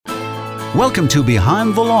Welcome to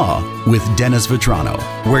Behind the Law with Dennis Vetrano,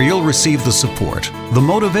 where you'll receive the support, the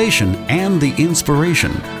motivation, and the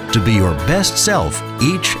inspiration to be your best self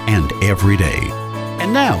each and every day.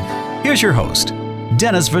 And now, here's your host,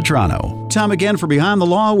 Dennis Vetrano. Time again for Behind the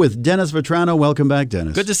Law with Dennis Vetrano. Welcome back,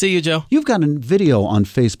 Dennis. Good to see you, Joe. You've got a video on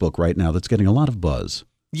Facebook right now that's getting a lot of buzz.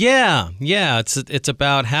 Yeah. It's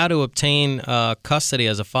about how to obtain custody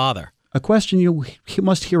as a father. A question you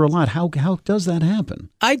must hear a lot. How does that happen?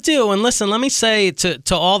 I do. And listen, let me say to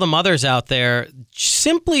all the mothers out there,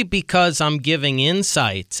 simply because I'm giving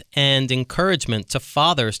insight and encouragement to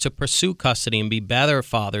fathers to pursue custody and be better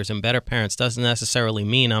fathers and better parents doesn't necessarily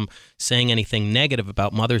mean I'm saying anything negative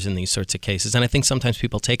about mothers in these sorts of cases. And I think sometimes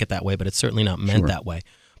people take it that way, but it's certainly not meant that way.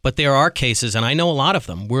 But there are cases, and I know a lot of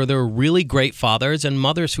them, where there are really great fathers and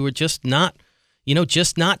mothers who are just not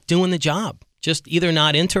doing the job. Just either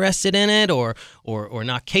not interested in it or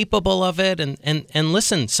not capable of it. And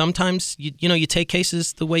listen, sometimes you take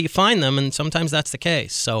cases the way you find them, and sometimes that's the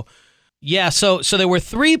case. So yeah, so there were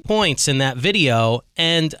 3 points in that video,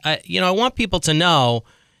 and I want people to know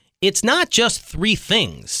it's not just 3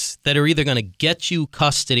 things that are either going to get you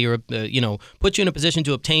custody or put you in a position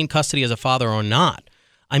to obtain custody as a father or not.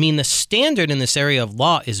 I mean, the standard in this area of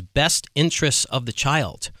law is best interests of the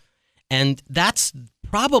child, and that's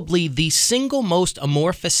probably the single most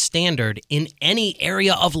amorphous standard in any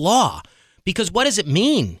area of law. Because what does it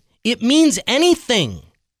mean? It means anything.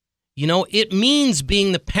 It means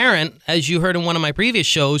being the parent, as you heard in one of my previous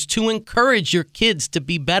shows, to encourage your kids to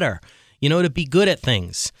be better, to be good at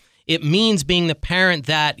things. It means being the parent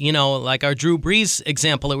that, like our Drew Brees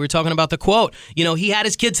example that we were talking about, the quote, he had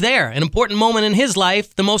his kids there. An important moment in his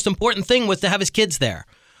life, the most important thing was to have his kids there.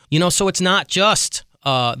 So it's not just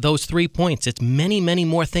those 3 points. It's many, many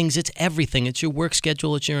more things. It's everything. It's your work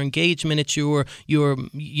schedule. It's your engagement. It's your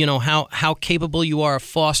how capable you are of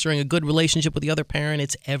fostering a good relationship with the other parent.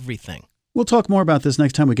 It's everything. We'll talk more about this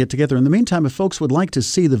next time we get together. In the meantime, if folks would like to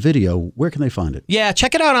see the video, where can they find it? Yeah,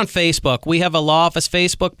 check it out on Facebook. We have a Law Office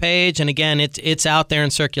Facebook page, and again, it's out there in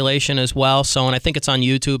circulation as well. So, and I think it's on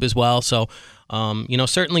YouTube as well. So,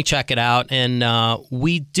 certainly check it out. And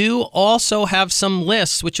we do also have some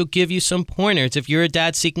lists which will give you some pointers. If you're a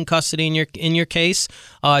dad seeking custody in your case,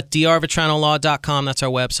 drvetranolaw.com. That's our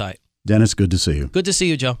website. Dennis, good to see you. Good to see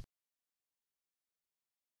you, Joe.